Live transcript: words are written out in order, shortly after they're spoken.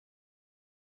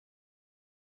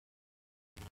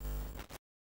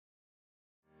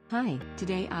Hi,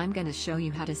 today I'm gonna show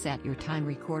you how to set your time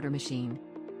recorder machine.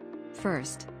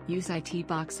 First, use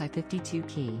iTBOX i52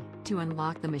 key to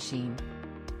unlock the machine.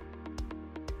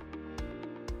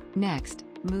 Next,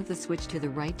 move the switch to the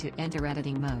right to enter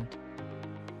editing mode.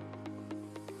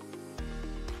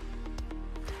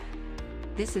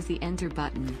 This is the enter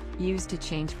button, used to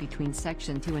change between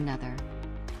section to another.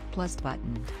 Plus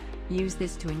button. Use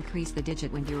this to increase the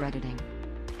digit when you're editing.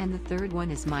 And the third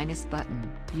one is minus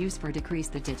button, used for decrease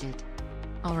the digit.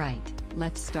 Alright,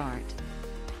 let's start.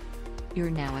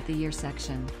 You're now at the year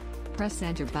section. Press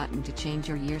enter button to change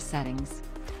your year settings.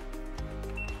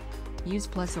 Use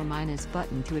plus or minus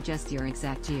button to adjust your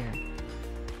exact year.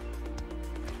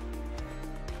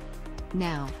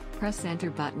 Now, press enter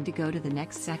button to go to the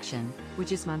next section,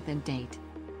 which is month and date.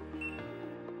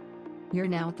 You're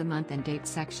now at the month and date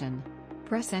section.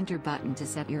 Press enter button to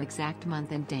set your exact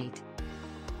month and date.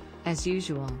 As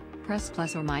usual, press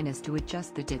plus or minus to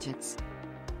adjust the digits.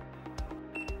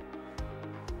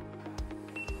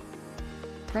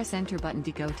 Press enter button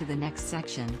to go to the next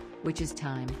section, which is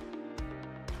time.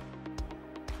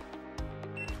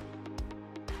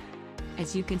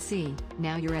 As you can see,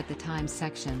 now you're at the time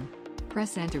section.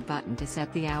 Press enter button to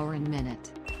set the hour and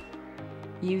minute.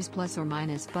 Use plus or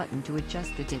minus button to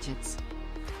adjust the digits.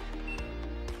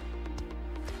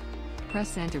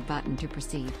 Press enter button to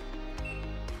proceed.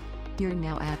 You're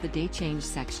now at the date change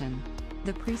section.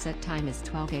 The preset time is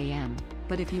 12 AM,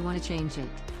 but if you want to change it,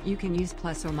 you can use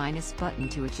plus or minus button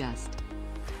to adjust.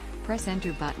 Press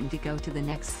enter button to go to the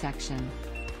next section.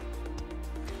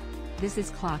 This is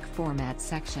clock format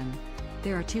section.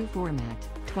 There are two format,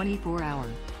 24-hour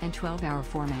and 12-hour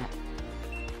format.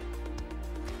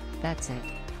 That's it.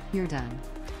 You're done.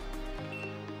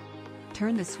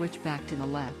 Turn the switch back to the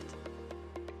left.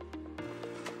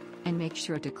 And make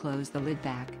sure to close the lid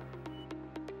back.